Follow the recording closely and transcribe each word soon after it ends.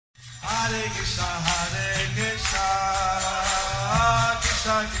Hare Krishna,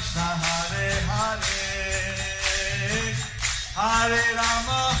 Krishna Krishna, Hare Hare, Hare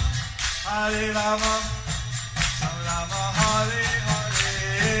Rama, Rama Rama, Hare Hare.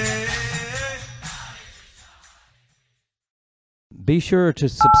 Be sure to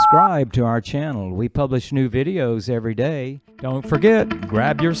subscribe to our channel. We publish new videos every day. Don't forget,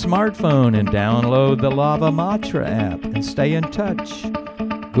 grab your smartphone and download the Lava Matra app and stay in touch.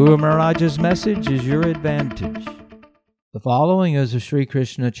 Guru Maharaj's message is your advantage. The following is a Sri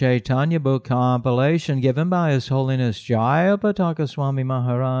Krishna Caitanya book compilation given by His Holiness Jayapataka Swami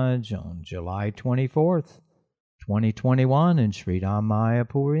Maharaj on July 24th, 2021 in Sridham,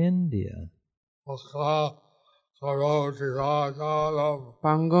 Mayapur, India.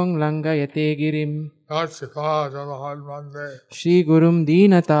 Pangong langayate girim Shri Gurum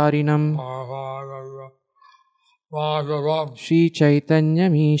Deenatarinam Shri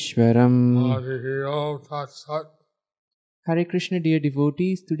Chaitanyam Ishwaram. Hare Krishna, dear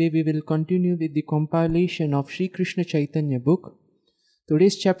devotees. Today we will continue with the compilation of Sri Krishna Caitanya book.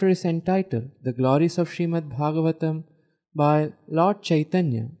 Today's chapter is entitled The Glories of Śrīmad-bhāgavatam by Lord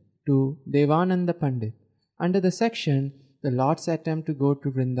Caitanya to Devānanda Paṇḍita, under the section The Lord's Attempt to Go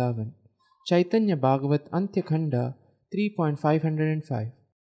to Vrindavan. Caitanya Bhagavat Antya Khanda 3.505.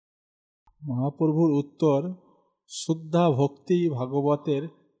 মহাপ্রভুর উত্তর শুদ্ধা ভক্তি ভাগবতের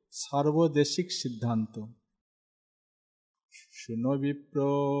সার্বদেশিক সিদ্ধান্ত। শুনো বিপ্র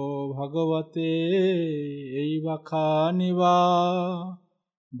ভাগবতে এই বাখানিবা,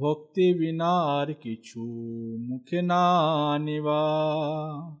 ভক্তি বিনা আর কিছু মুখে না নিবা।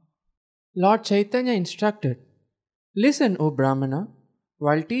 Lord Caitanya instructed, "Listen, O Brahmana,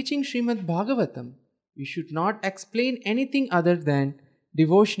 while teaching Śrīmad-bhāgavatam, you should not explain anything other than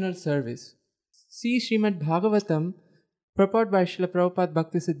devotional service." See Śrīmad-bhāgavatam, purport by Srila Prabhupada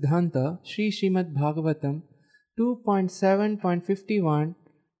Bhaktisiddhanta, Sri Śrīmad-bhāgavatam 2.7.51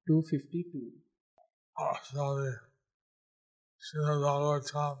 to 52. Sorry.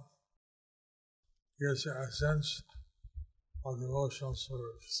 Śrīmad-bhāgavatam gives the essence of devotional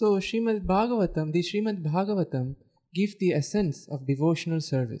service. So Śrīmad-bhāgavatam, the Śrīmad-bhāgavatam gives the essence of devotional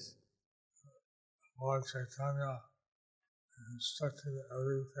service. Lord Caitanya instructed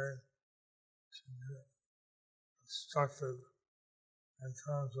everything to be instructed in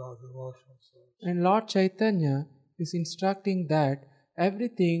terms of devotional service. And Lord Caitanya is instructing that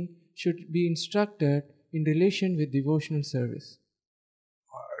everything should be instructed in relation with devotional service.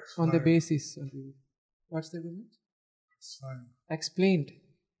 On the basis of what's the argument? Explained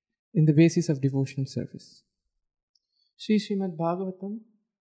in the basis of devotional service. Sri Śrīmad-bhāgavatam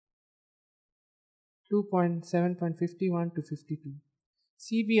 2.7.51 to 52.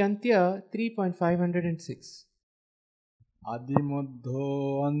 CB Antya 3.506. আদি মধ্য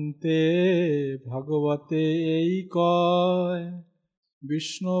অন্তে ভাগবতে এই কয়,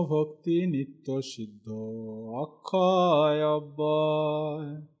 বিষ্ণু ভক্তি নিত্য সিদ্ধ অক্ষয় অব্যয়।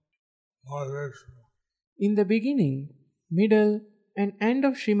 In the beginning, middle and end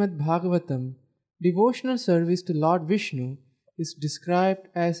of Śrīmad-bhāgavatam, devotional service to Lord Vishnu is described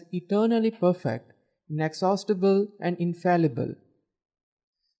as eternally perfect, inexhaustible and infallible.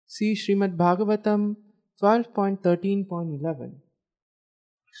 See Śrīmad-bhāgavatam 12.13.11.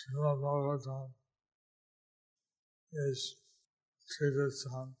 Śrīmad-bhāgavatam is treatise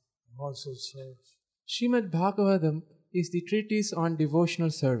on devotional service. Śrīmad-bhāgavatam is the treatise on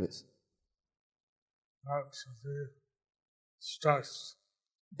devotional service.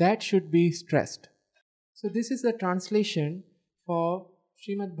 That should be stressed. So this is the translation for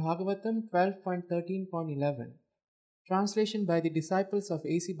Śrīmad-bhāgavatam 12.13.11. Translation by the disciples of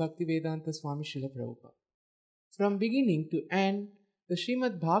A.C. Bhaktivedanta Swami Srila Prabhupada. From beginning to end, the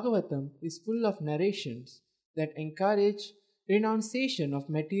Śrīmad-bhāgavatam is full of narrations that encourage renunciation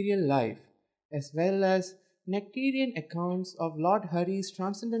of material life, as well as nectarian accounts of Lord Hari's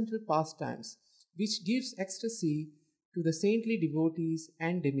transcendental pastimes, which gives ecstasy to the saintly devotees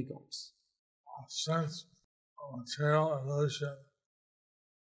and demigods. Since material illusion,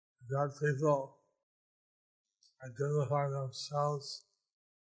 that people identify themselves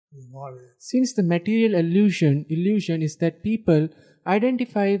with the body. Since the material illusion is that people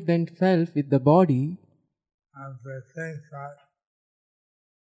identify themselves with the body, and they think that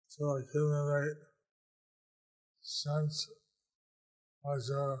to accumulate sense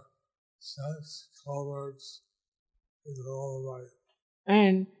pleasure, sense comforts is the goal of life.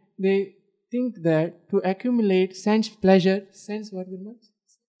 And they think that to accumulate sense pleasure,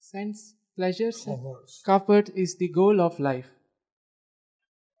 comfort is the goal of life.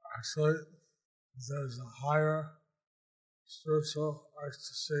 Actually, there's a higher spiritual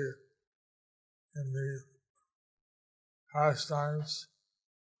ecstasy in the pastimes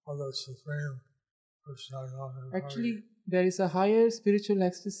of the Supreme Personality. Actually, there is a higher spiritual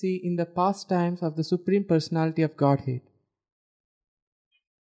ecstasy in the pastimes of the Supreme Personality of Godhead.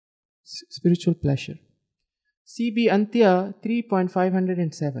 Spiritual pleasure. CB Antya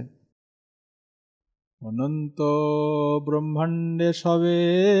 3.507. অনন্ত ব্রহ্মাণ্ডে সবে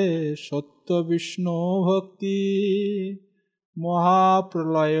সত্য বিষ্ণু ভক্তি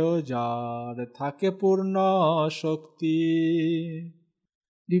মহাপ্রলয় যার থাকে পূর্ণ শক্তি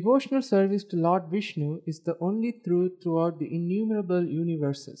Devotional service to Lord Vishnu is the only truth throughout the innumerable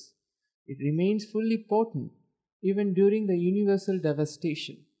universes. It remains fully potent even during the universal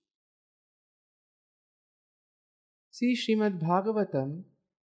devastation. See Śrīmad-bhāgavatam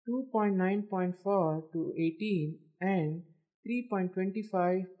 2.9.4 to 18 and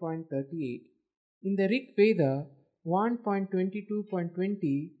 3.25.38. In the Rig Veda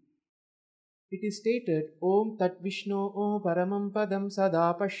 1.22.20, it is stated, Om Tat Vishnu Om Paramam Padam Sada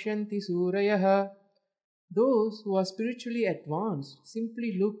Pashyanti Surayah. Those who are spiritually advanced simply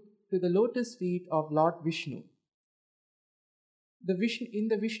look to the lotus feet of Lord Vishnu. In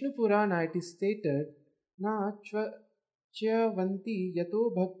the Vishnu Purana it is stated, Na Chyavanti Yato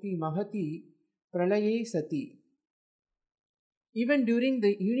Bhakti Mahati Pralaye Sati. Even during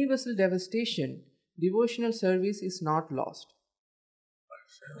the universal devastation, devotional service is not lost.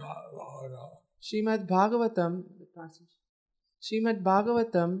 Śrīmad-bhāgavatam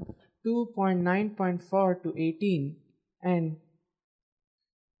 2.9.4 to 18 and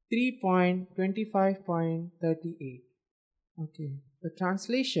 3.25.38. Okay, the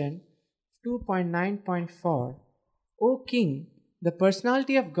translation 2.9.4. O King, the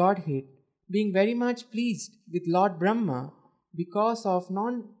personality of Godhead, being very much pleased with Lord Brahma because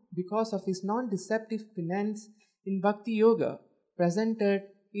of his non-deceptive penance in Bhakti Yoga, presented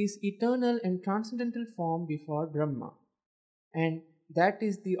his eternal and transcendental form before Brahma, and that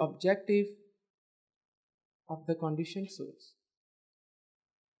is the objective of the conditioned souls.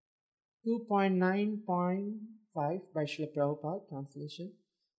 2.9.5 by Srila Prabhupada translation.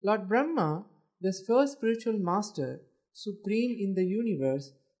 Lord Brahma, this first spiritual master, supreme in the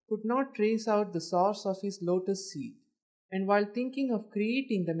universe, could not trace out the source of his lotus seed, and while thinking of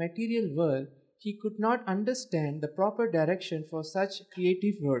creating the material world, he could not understand the proper direction for such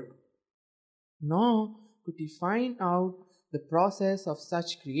creative work, nor could he find out the process of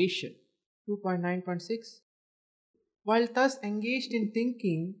such creation. 2.9.6. While thus engaged in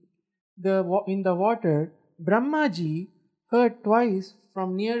thinking in the water, Brahmaji heard twice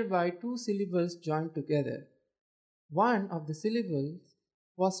from nearby two syllables joined together. One of the syllables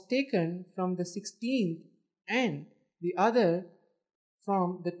was taken from the 16th and the other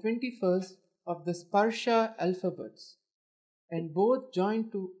from the 21st of the Sparsha alphabets, and both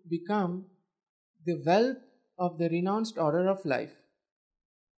joined to become the wealth of the renounced order of life.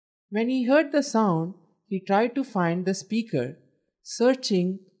 When he heard the sound, he tried to find the speaker,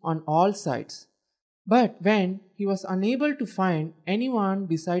 searching on all sides. But when he was unable to find anyone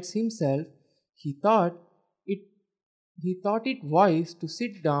besides himself, he thought it wise to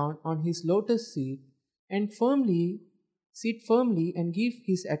sit down on his lotus seat and sit firmly and give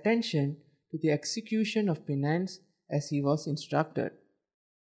his attention to the execution of penance as he was instructed.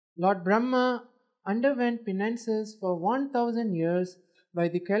 Lord Brahma underwent penances for 1,000 years by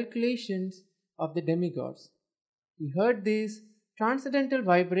the calculations of the demigods. He heard this transcendental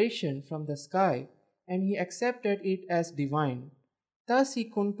vibration from the sky and he accepted it as divine. Thus he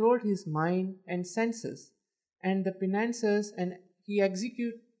controlled his mind and senses, and the penances he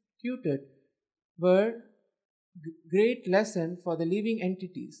executed were great lesson for the living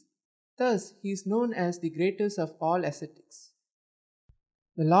entities. Thus he is known as the greatest of all ascetics.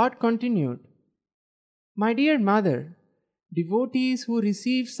 The Lord continued, My dear mother, devotees who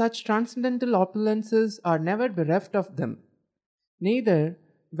receive such transcendental opulences are never bereft of them. Neither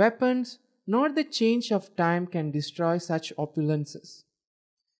weapons nor the change of time can destroy such opulences.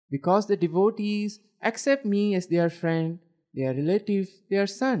 Because the devotees accept me as their friend, their relative, their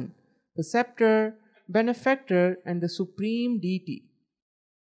son, preceptor, benefactor, and the supreme deity.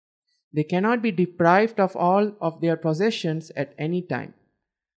 They cannot be deprived of all of their possessions at any time.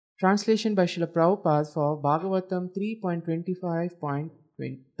 Translation by Srila Prabhupada for Bhagavatam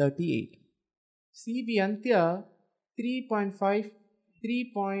 3.25.38. CB Antya 3.508.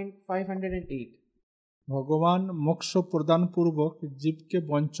 ভগবান মোক্ষ প্রদান পূর্বক জীবকে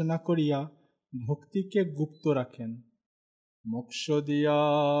বঞ্চনা করিয়া ভক্তিকে গুপ্ত রাখেন। মোক্ষ দিয়া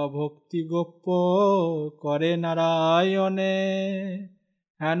ভক্তি গোপ্য করে নারায়ণে,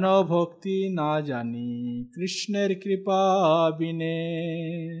 হেন ভক্তি না জানি কৃষ্ণের কৃপা বিনে।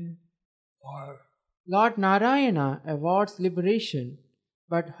 Or Lord Narayana awards liberation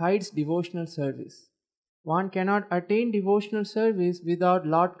but hides devotional service. One cannot attain devotional service without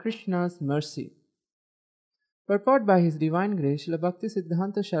Lord Krishna's mercy. Purport by His Divine Grace, Srila Bhakti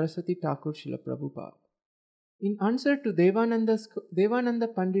Siddhanta Saraswati Thakur Srila Prabhupada. In answer to Devānanda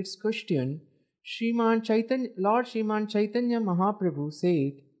Paṇḍita's question, Lord Sriman Caitanya Mahaprabhu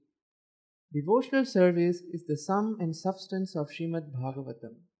said, devotional service is the sum and substance of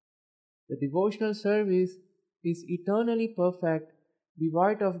Śrīmad-bhāgavatam. The devotional service is eternally perfect,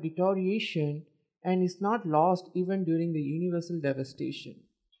 devoid of deterioration, and is not lost even during the universal devastation.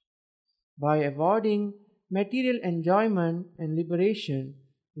 By avoiding material enjoyment and liberation,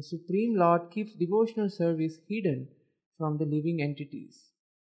 the Supreme Lord keeps devotional service hidden from the living entities.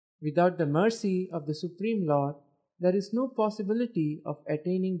 Without the mercy of the Supreme Lord, there is no possibility of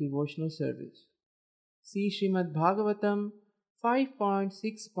attaining devotional service. See Śrīmad-bhāgavatam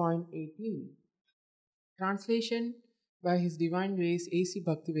 5.6.18. Translation by His Divine Grace A.C.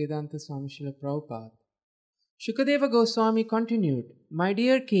 Bhaktivedanta Swami Srila Prabhupada. Shukadeva Goswami continued, My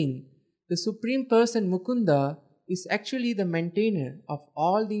dear King, the Supreme Person Mukunda is actually the maintainer of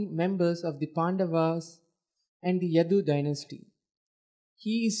all the members of the Pandavas and the Yadu dynasty.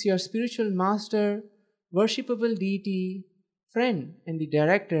 He is your spiritual master, worshipable deity, friend, and the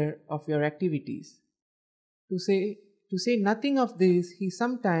director of your activities. To say nothing of this, he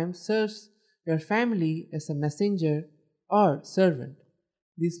sometimes serves your family as a messenger or servant.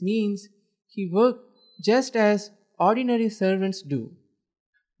 This means he works just as ordinary servants do.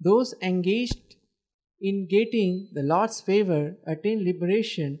 Those engaged in getting the Lord's favor attain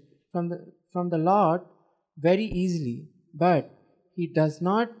liberation from the Lord very easily, but He does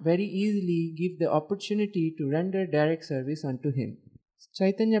not very easily give the opportunity to render direct service unto Him.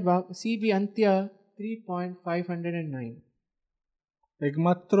 Caitanya CB Antya 3.509.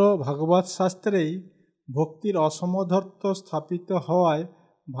 একমাত্র ভাগবত শাস্ত্রেই ভক্তির অসমধর্ত স্থাপিত হওয়ায়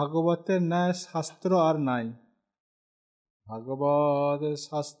ভাগবতের ন্যায় শাস্ত্র আর নাই। ভাগবত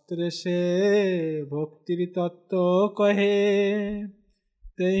শাস্ত্রে সে ভক্তির তত্ত্ব কহে,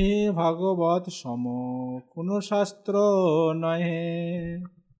 তেই ভাগবত সম কোনো শাস্ত্র নহে।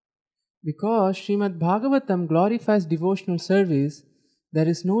 Because Śrīmad-bhāgavatam glorifies devotional service, there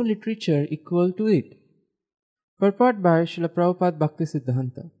is no literature equal to it. Purport by Srila Prabhupada Bhakti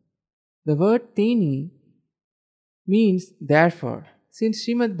Siddhanta. The word teni means therefore. Since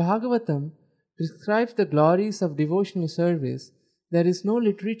Śrīmad-bhāgavatam describes the glories of devotional service, there is no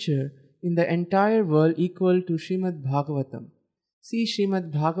literature in the entire world equal to Śrīmad-bhāgavatam. See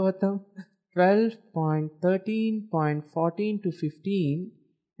Śrīmad-bhāgavatam 12.13.14 to 15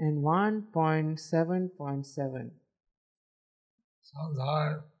 and 1.7.7.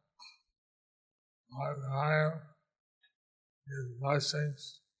 Sometimes Narayana gives blessings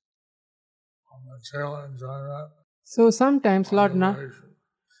on material enjoyment. So sometimes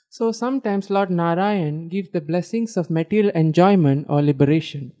Lord Narayan gives the blessings of material enjoyment or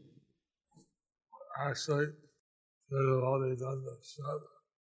liberation. Actually, due to all these other stuff,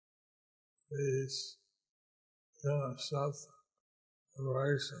 these human stuff,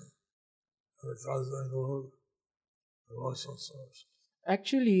 liberation, it doesn't include devotional service.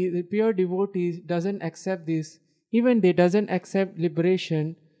 Actually, the pure devotees doesn't accept this. Even they doesn't accept liberation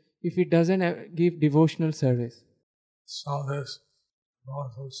if it doesn't give devotional service. So this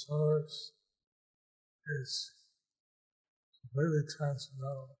devotional service is completely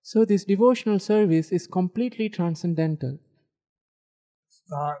transcendental. So this devotional service is completely transcendental. It's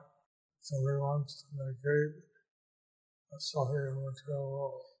not somebody wants to negate the suffering of the material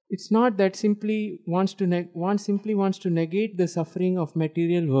world. It's not that one simply wants to negate the suffering of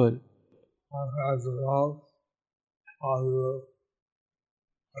material world. One has developed positive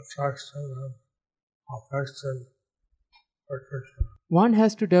attraction and affection for Krishna. One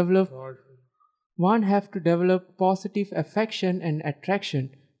have to develop positive affection and attraction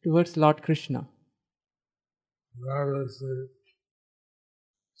towards Lord Krishna. That is the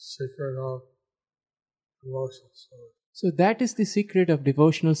secret of devotional service. So that is the secret of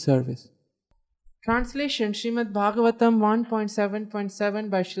devotional service. Translation Śrīmad-bhāgavatam 1.7.7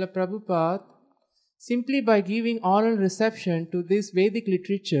 by Srila Prabhupada. Simply by giving oral reception to this Vedic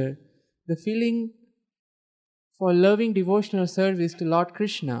literature, the feeling for loving devotional service to Lord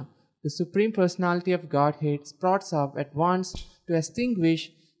Krishna, the Supreme Personality of Godhead, sprouts up at once to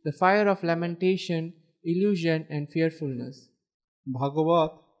extinguish the fire of lamentation, illusion and fearfulness.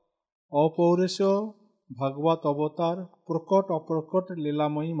 ভাগবত অপৌরেশ ভাগবত অবতার প্রকট অপ্রকট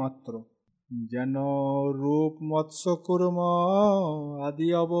লীলাময়ী মাত্র, যেন রূপ মৎস্য কুর্ম আদি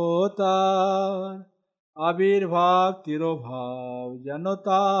অবতার, আবির্ভাব তিরোভাব যেন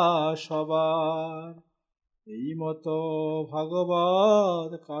তা সবার এই মতো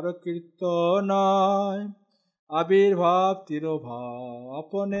ভাগবত কারো কীর্তনায় আবির্ভাব তিরোভাব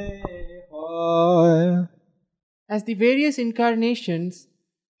আপনে হয়। As the various incarnations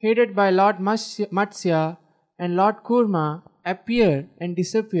headed by Lord Matsya and Lord Kurma appear and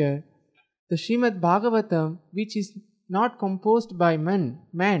disappear, the Śrīmad-bhāgavatam, which is not composed by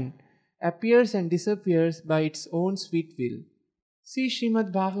man, appears and disappears by its own sweet will. See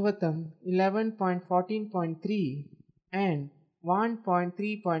Śrīmad-bhāgavatam 11.14.3 and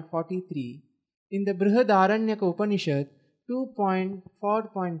 1.3.43. In the Brihadaranyaka Upanishad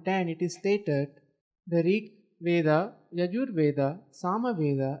 2.4.10 it is stated, the Rig Veda, Yajurveda,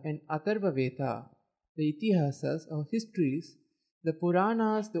 Samaveda and Atharva Veda, the Itihasas or histories, the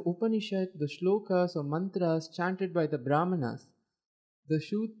Puranas, the Upanishad, the Shlokas or mantras chanted by the Brahmanas, the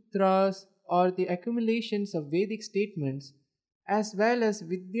Sutras or the accumulations of Vedic statements, as well as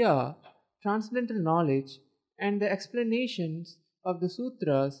Vidya, transcendental knowledge, and the explanations of the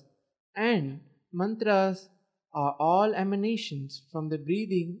Sutras and mantras are all emanations from the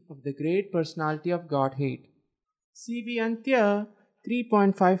breathing of the great personality of Godhead. CB Antya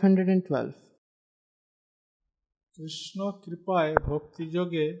 3.512. Krishna কৃপায়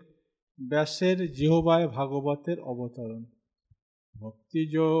ভক্তিযোগে ব্যাসের জিহ্বায় ভাগবতের অবতরণ।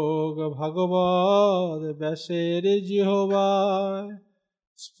 ভক্তিযোগ ভাগবত ব্যাসের জিহ্বায়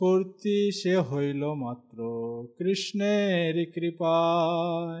স্ফূর্তি সে হইল মাত্র কৃষ্ণের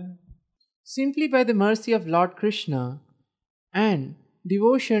কৃপায়। Simply by the mercy of Lord Krishna and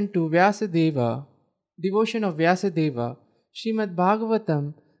devotion of Vyasadeva, Śrīmad-bhāgavatam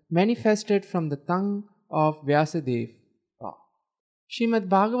manifested from the tongue of Vyasadeva.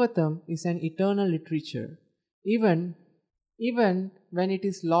 Śrīmad-bhāgavatam is an eternal literature. Even when it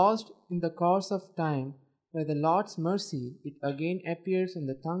is lost in the course of time, by the Lord's mercy, it again appears on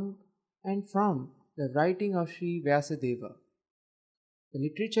the tongue and from the writing of Sri Vyasadeva. The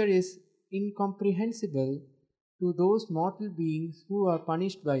literature is incomprehensible to those mortal beings who are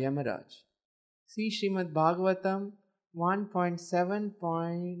punished by Yamaraj. See Śrīmad-bhāgavatam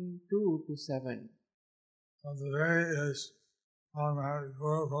 1.7.2 to 7. So today is on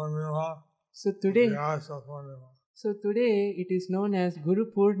Guru Purnima. So today it is known as Guru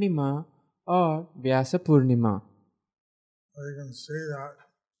Purnima or Vyasa Purnima. So you can see that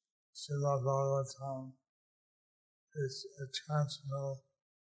Śrīmad-bhāgavatam is a transcendental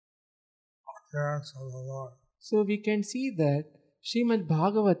appearance of the Lord. So we can see that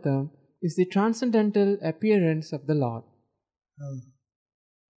Śrīmad-bhāgavatam is the transcendental appearance of the Lord. And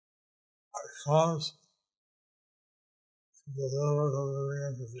it comes to deliver the living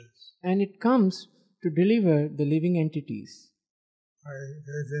entities. And it comes to deliver the living entities. By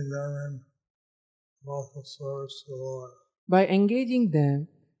engaging them in devotional service to the Lord. By engaging them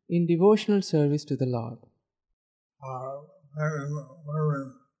in devotional service to the Lord. Men and women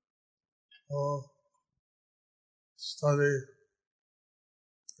will study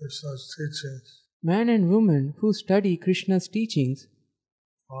Krishna's teachings. Men and women who study Krishna's teachings,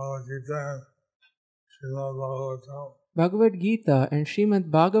 Bhagavad Gita and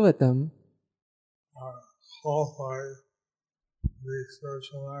Śrīmad-bhāgavatam,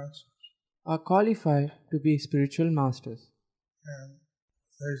 are qualified to be spiritual masters. And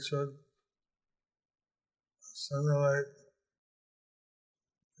they should assimilate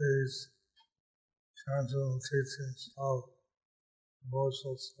these transcendental teachings of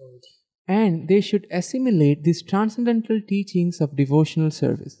devotional service. And they should assimilate these transcendental teachings of devotional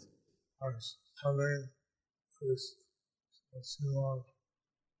service.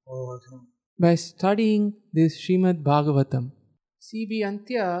 By studying this Śrīmad-bhāgavatam. CB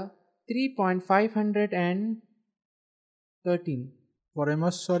Antya 3.513.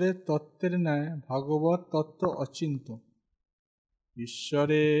 পরমেশ্বরের তত্ত্বের ন্যায় ভাগবত তত্ত্ব অচিন্ত।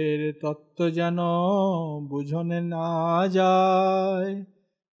 ঈশ্বরের তত্ত্ব যেন বুঝনে না যায়,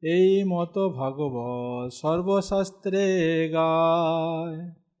 এই মতো ভাগবত সর্বশাস্ত্রে গায়।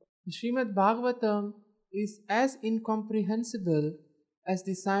 Śrīmad-bhāgavatam is as incomprehensible as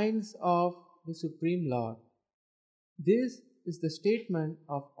the signs of the Supreme Lord. This is the statement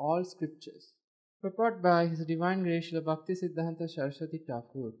of all scriptures. Purport by His Divine Grace Srila Bhaktisiddhanta Saraswati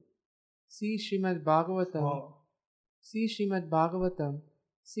Thakur. See Śrīmad-bhāgavatam. See Śrīmad-bhāgavatam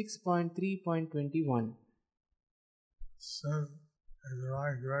 6.3.21.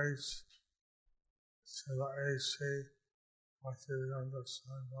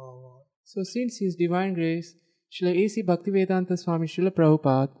 So since His Divine Grace Srila A.C. Bhaktivedanta Swami Srila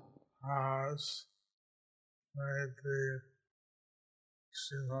Prabhupada has made the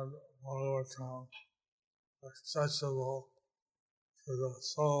Śrīmad-bhāgavatam accessible to the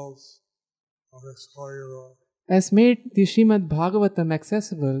souls of this Kali Yuga. has made the Śrīmad-bhāgavatam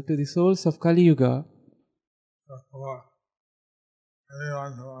accessible to the souls of Kali Yuga. Therefore,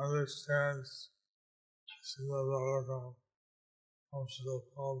 anyone who understands Śrīmad-bhāgavatam from Srila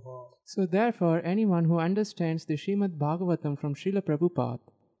Prabhupada So therefore, anyone who understands the Śrīmad-bhāgavatam from Srila Prabhupada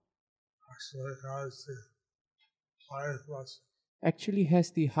actually has the highest blessing. actually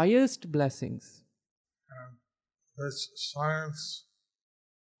has the highest blessings. And this science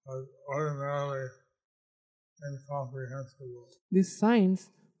was ordinarily incomprehensible. This science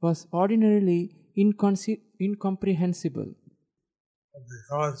was ordinarily incomprehensible. But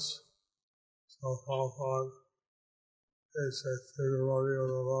because so Prabhupada is a true devotee of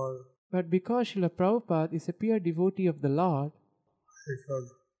the Lord, But because Srila Prabhupada is a pure devotee of the Lord, he could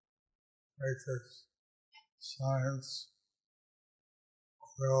make this science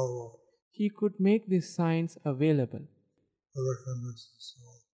available he could make this science available to the conditioned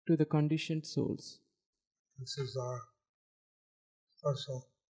soul. to the conditioned souls. This is our special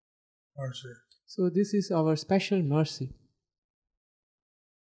mercy. So this is our special mercy.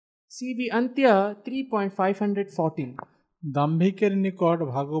 CB Antya 3.514. দাম্ভিকের নিকট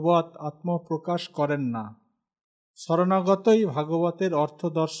ভাগবত আত্মপ্রকাশ করেন না, শরণাগতই ভাগবতের অর্থ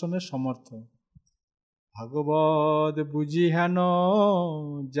দর্শনে সমর্থ। ভাগবত বুঝি হেন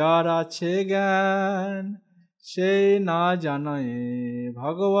যার আছে জ্ঞান, সেই না জানায়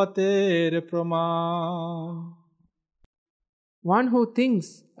ভাগবতের প্রমাণ। One who thinks,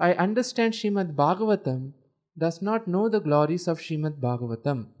 I understand Śrīmad-bhāgavatam, does not know the glories of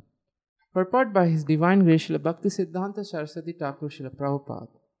Śrīmad-bhāgavatam. Purport by His Divine Grace Srila Bhaktisiddhanta Saraswati Thakur Srila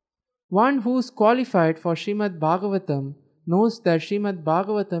Prabhupada. One who is qualified for Śrīmad-bhāgavatam knows that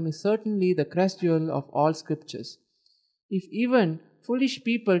Śrīmad-bhāgavatam is certainly the crest jewel of all scriptures. If even foolish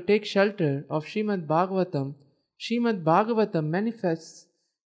people take shelter of Śrīmad-bhāgavatam, Śrīmad-bhāgavatam manifests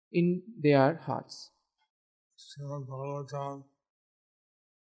in their hearts. Śrīmad-bhāgavatam,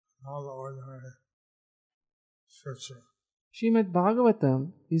 not ordinary scripture.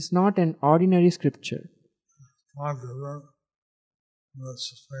 Śrīmad-bhāgavatam is not an ordinary scripture. Not different from the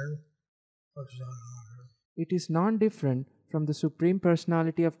Supreme Personality. It is non-different from the Supreme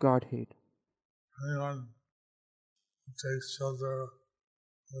Personality of Godhead. Anyone who takes shelter of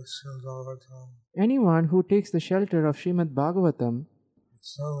Śrīmad-bhāgavatam Anyone who takes the shelter of Śrīmad-bhāgavatam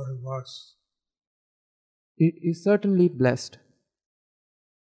is certainly blessed. is certainly blessed.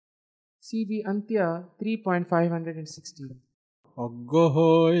 CB Antya 3.516. অজ্ঞ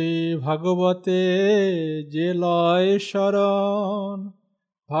হই ভাগবতে যে লয় শরণ,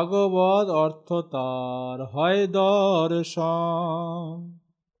 ভাগবত অর্থ তার হয় দর্শন।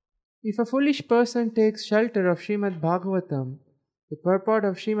 If a foolish person takes shelter of Śrīmad-bhāgavatam, the purport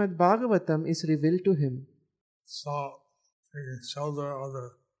of Śrīmad-bhāgavatam is revealed to him. So, taking shelter of the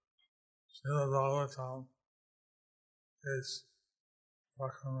Śrīmad-bhāgavatam is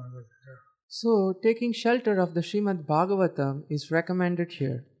recommended here. So, taking shelter of the Śrīmad-bhāgavatam is recommended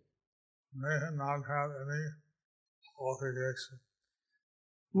here. May not have any qualification,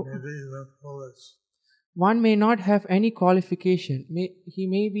 maybe even foolish. One may not have any qualification. He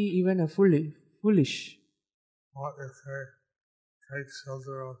may be even a foolish. What if they take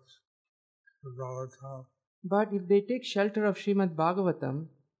shelter of the Bhagavatam? But if they take shelter of Śrīmad-bhāgavatam,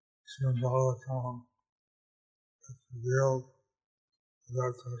 Śrīmad-bhāgavatam is revealed to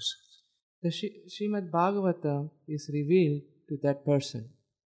that person. the Śrīmad-bhāgavatam is revealed to that person.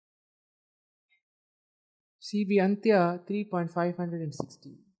 CB Antya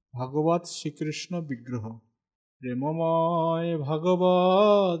 3.516. ভাগবত শ্রীকৃষ্ণ বিগ্রহ, প্রেমময়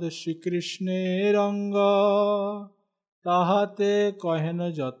ভাগবত শ্রীকৃষ্ণের অঙ্গ, তাহাতে কহেন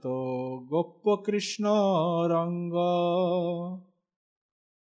যত গোপ্য কৃষ্ণ রঙ্গ।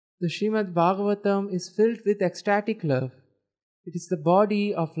 The Śrīmad-bhāgavatam is filled with ecstatic love. It is the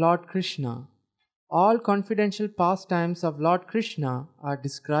body of Lord Krishna. All confidential pastimes of Lord Krishna are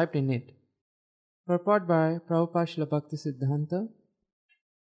described in it. Purport by Prabhupada Srila Bhaktisiddhanta.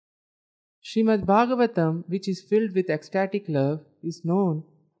 Śrīmad-bhāgavatam, which is filled with ecstatic love, is known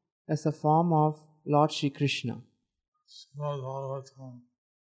as a form of Lord Shri Krishna. Śrīmad-bhāgavatam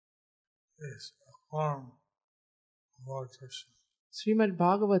is a form of Lord Krishna.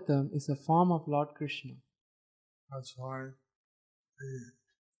 Śrīmad-bhāgavatam is a form of Lord Krishna. That's why the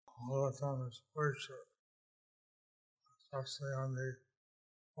Bhagavatam is worshipped, especially on the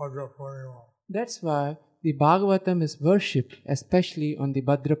Bhadra Purnima. That's why the Bhagavatam is worshipped, especially on the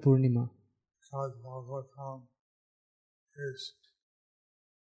Bhadra Purnima. Because Bhagavatam is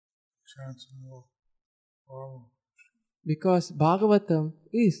transcendental form. Because Bhagavatam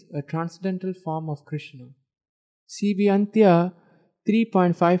is a transcendental form of Krishna. CB Antya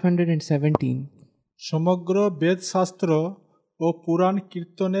 3.517 সমগ্র বেদশাস্ত্র ও পুরাণ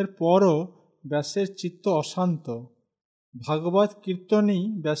কীর্তনের পরও ব্যাসের চিত্ত অশান্ত। ভাগবত কীর্তনই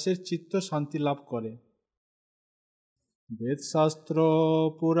ব্যাসের চিত্ত শান্তি লাভ করে। বেদশাস্ত্র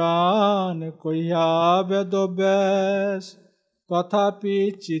পুরাণ কহিয়া বেদ ব্যাস, তথাপি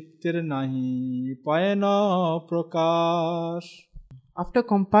চিত্তের নাহি পায় না প্রকাশ। After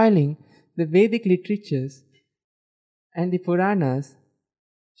compiling the Vedic literatures and the Puranas,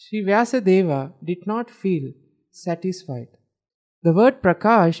 Sri Vyasadeva did not feel satisfied. The word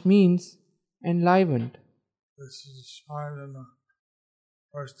Prakash means enlivened. This is described in the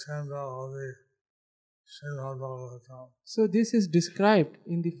first canto of the Śrīmad-bhāgavatam. So this is described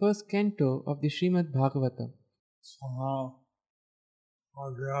in the first canto of the Śrīmad-bhāgavatam. Somehow,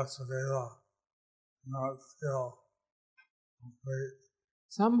 Lord Vyasadeva did not feel complete.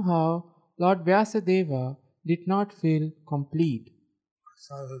 Somehow, Lord Vyasadeva did not feel complete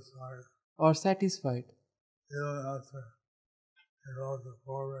Satisfied. or satisfied. Even after he wrote the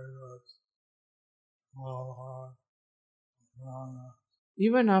four Vedas, Mahabharata, Purana,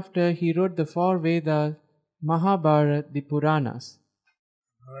 Even after he wrote the four Vedas, Mahabharata, the Puranas,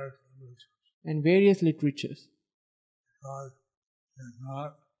 various traditions, and various literatures, because he had not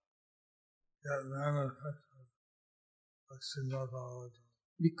yet manifested the Śrīmad-bhāgavatam.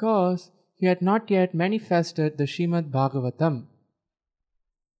 because he had not yet manifested the Śrīmad-bhāgavatam.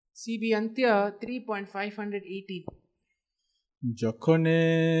 CB Antya 3.518 যখনে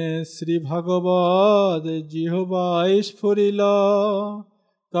Shri ভাগবত জিহ্বায় স্ফুরিল,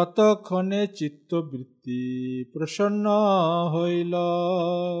 ততক্ষণে চিত্তবৃত্তি প্রসন্ন হইল।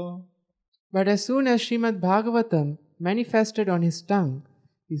 But as soon as Śrīmad-bhāgavatam manifested on his tongue,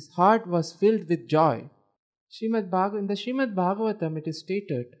 his heart was filled with joy. In the Śrīmad-bhāgavatam it is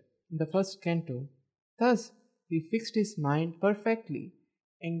stated in the first canto, thus he fixed his mind perfectly,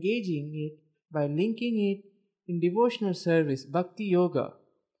 engaging it by linking it in devotional service, bhakti yoga,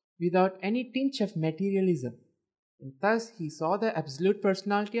 without any tinge of materialism. And thus he saw the absolute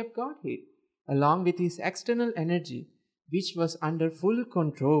personality of Godhead, along with his external energy, which was under full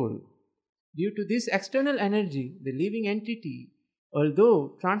control. Due to this external energy, the living entity, although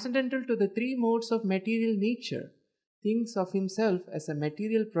transcendental to the three modes of material nature, thinks of himself as a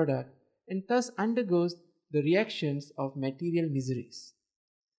material product and thus undergoes the reactions of material miseries.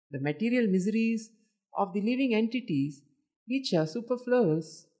 The material miseries of the living entities, which are superfluous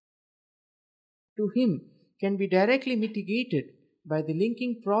to him, can be directly mitigated by the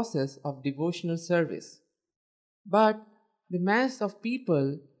linking process of devotional service. But the mass of people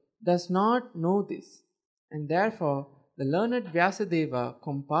does not know this, and therefore the learned Vyasadeva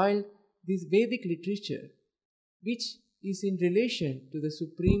compiled this Vedic literature, which is in relation to the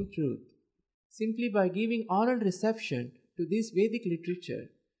supreme truth. Simply by giving oral reception to this Vedic literature,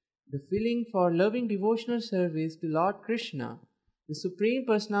 the feeling for loving devotional service to Lord Krishna, the Supreme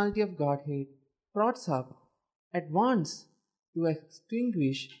Personality of Godhead, prods up at once to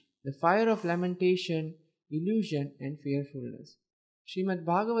extinguish the fire of lamentation, illusion, and fearfulness.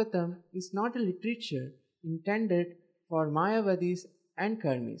 Śrīmad-bhāgavatam is not a literature intended for Mayavadis and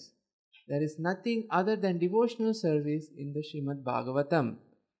Karmis. There is nothing other than devotional service in the Śrīmad-bhāgavatam.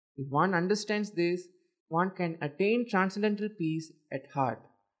 If one understands this, one can attain transcendental peace at heart.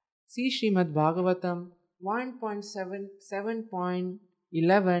 See Śrīmad-bhāgavatam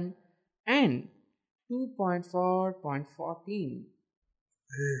 1.7.11 and 2.4.14.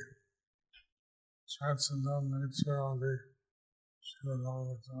 The transcendental nature of the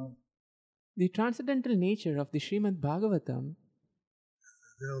Śrīmad-bhāgavatam The transcendental nature of the Śrīmad-bhāgavatam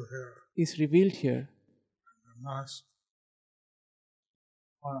revealed here. is revealed here. Unless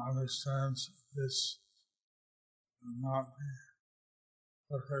one understands this, will not be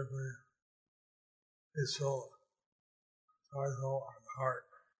perfectly peaceful, joyful at heart.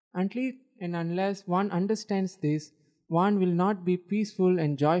 Until and unless one understands this, one will not be peaceful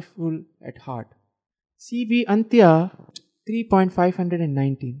and joyful at heart. CB Antya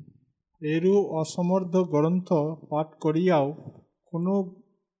 3.519 এরূপ অসমর্থ গ্রন্থ পাঠ করিয়াও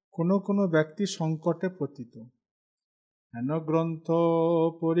কোনো ব্যক্তি সংকটে পতিত। হেন গ্রন্থ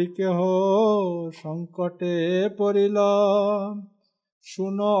পরিকেহ সংকটে পড়িল,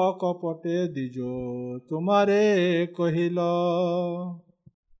 শুন অকপটে দ্বিজ তোমারে কহিল।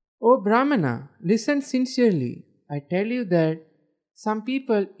 O Brahmana, listen sincerely. I tell you that some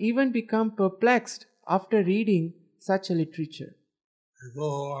people even become perplexed after reading such a literature.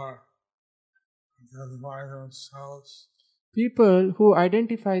 People who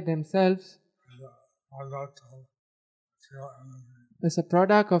identify themselves as a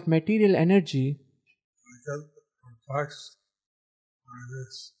product of material energy get perplexed by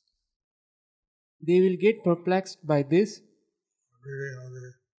this They will get perplexed by this reading of the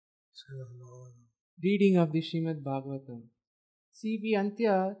Śrīmad-bhāgavatam. reading of the Śrīmad-bhāgavatam. CB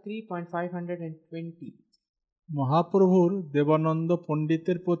Antya 3.520. মহাপ্রভুর দেবানন্দ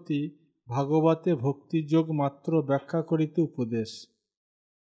পণ্ডিতের প্রতি ভাগবতে ভক্তিযোগ মাত্র ব্যাখ্যা করিতে উপদেশ।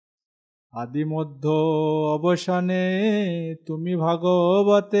 আদিমধ্য অবসানে তুমি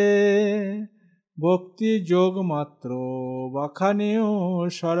ভাগবতে ভক্তিযোগ মাত্র বাখানিও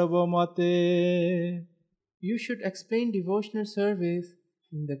সর্বমতে। You should explain devotional service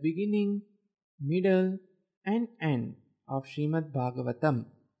in the beginning, middle, and end of Śrīmad-bhāgavatam.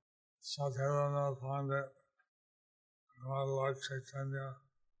 So Devānanda Paṇḍita wanted Lord Caitanya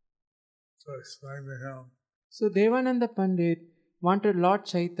to explain to him So Devānanda Paṇḍita wanted Lord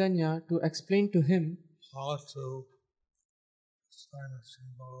Caitanya to explain to him how to explain the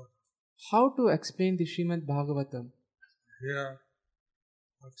Śrīmad-bhāgavatam. how to explain the Śrīmad-bhāgavatam. Here,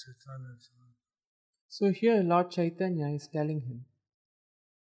 Lord Caitanya is saying, So here Lord Caitanya is telling him,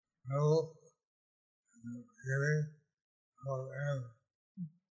 middle and the beginning and the end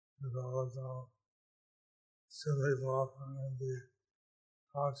is all about simply walking in the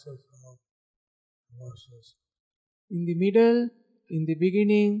process of devotional. in the middle, in the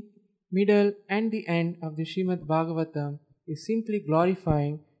beginning, middle, and the end of the Śrīmad-bhāgavatam is simply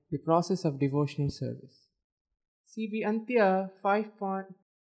glorifying the process of devotional service. CB Antya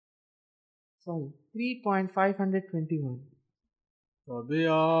 3.521. তবে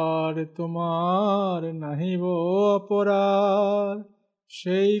আর তোমার নাহিব অপরার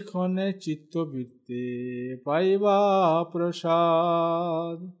সেই ক্ষণে চিত্তবৃত্তে পাইবা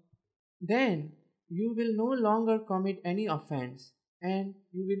প্রসাদ। Then you will no longer commit any offense, and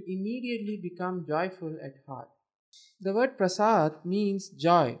you will immediately become joyful at heart. The word prasad means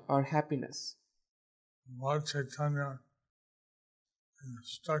joy or happiness. Lord Caitanya is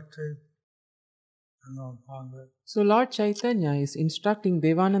instructing Devānanda Paṇḍita So Lord Caitanya is instructing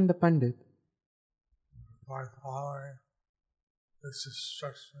Devānanda Paṇḍita by following this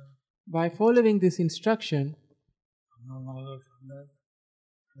instruction by following this instruction, no longer commit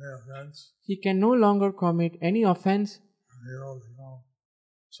any offense, he can no longer commit any offense, and he will become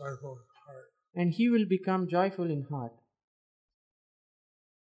joyful in heart. and he will become joyful in heart.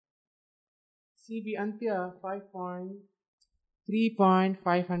 CB Antya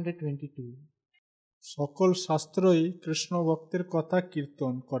 3.522. সকল শাস্ত্রই কৃষ্ণ ভক্তের কথা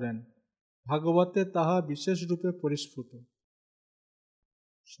কীর্তন করেন, ভাগবতে তাহা বিশেষ রূপে পরিস্ফুট।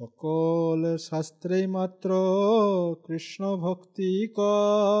 সকল শাস্ত্রেই মাত্র কৃষ্ণ ভক্তি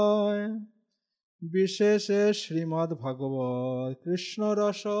কয়, বিশেষে শ্রীমদ্ ভাগবত কৃষ্ণ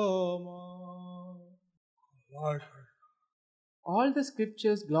রসময়। Lord All the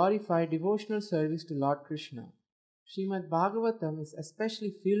scriptures glorify devotional service to Lord Krishna. Śrīmad-bhāgavatam is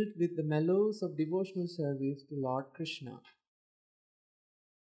especially filled with the mellows of devotional service to Lord Krishna.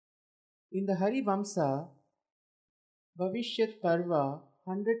 In the Hari Vamsa, Bhavishyat Parva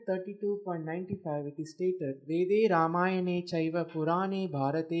 132.95, it is stated, Vede Ramayane Chaiva Purane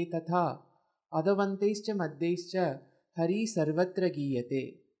Bharate Tatha Adavantescha Madhyescha Hari Sarvatra Giyate.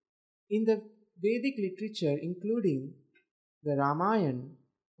 In the Vedic literature, including the Ramayana,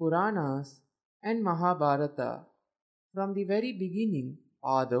 Puranas, and Mahabharata, from the very beginning,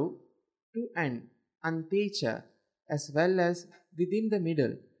 Adav, to end, Antecha, as well as within the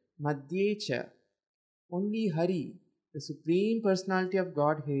middle, Madhyecha, only Hari, the Supreme Personality of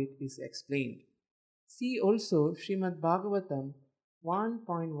Godhead, is explained. See also Śrīmad-bhāgavatam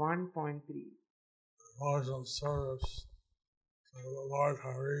 1.1.3. devotional service to the Lord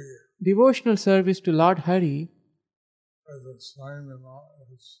Hari Devotional service to Lord Hari is explained in all,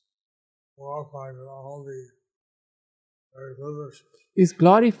 is glorified in all the very literature. is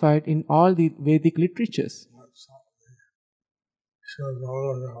glorified in all the Vedic literatures. That's how the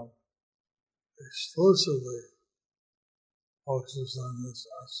Śrīmad-bhāgavatam exclusively focuses on this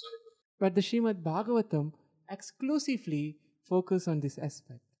aspect. But the Śrīmad-bhāgavatam exclusively focus on this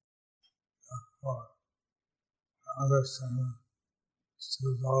aspect. Therefore, by understanding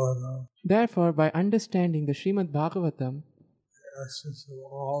Śrīmad-bhāgavatam, Therefore, by understanding the Śrīmad-bhāgavatam, the essence of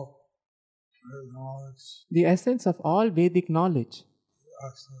all knowledge the essence of all Vedic knowledge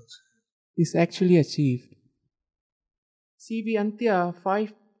actually is actually achieved. CB Antya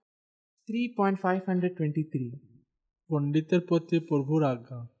 3.523. পণ্ডিতের প্রতি প্রভুর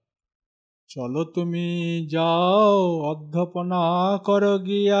আজ্ঞা। চলো তুমি যাও অধ্যাপনা কর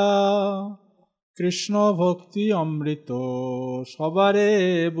গিয়া, কৃষ্ণ ভক্তি অমৃত সবারে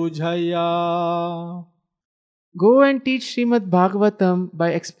বুঝাইয়া। Go and teach Śrīmad-bhāgavatam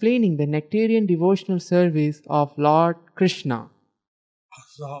by explaining the nectarian devotional service of Lord Krishna.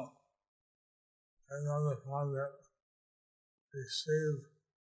 So, Devānanda Paṇḍita received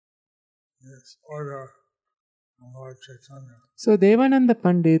this order from Lord Caitanya. So Devānanda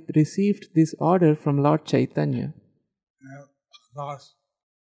Paṇḍita received this order from Lord Caitanya. And thus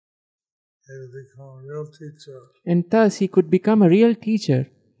he would become a real teacher And thus he could become a real teacher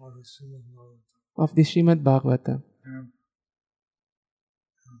of the Śrīmad-bhāgavatam. And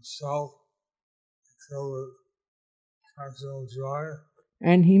himself filled with transcendental joy.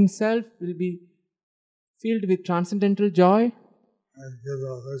 And himself will be filled with transcendental joy. And give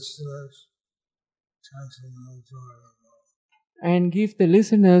the listeners transcendental joy as well. And give the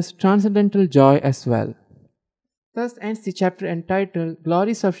listeners transcendental joy as well. Thus ends the chapter entitled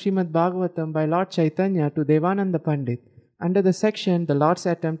Glories of Śrīmad-bhāgavatam by Lord Caitanya to Devānanda Paṇḍita, under the section The Lord's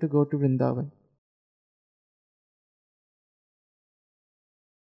Attempt to Go to Vrindavan.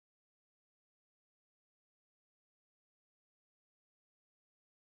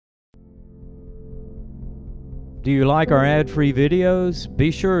 Do you like our ad-free videos? Be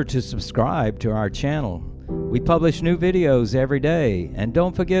sure to subscribe to our channel. We publish new videos every day, and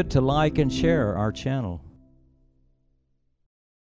don't forget to like and share our channel.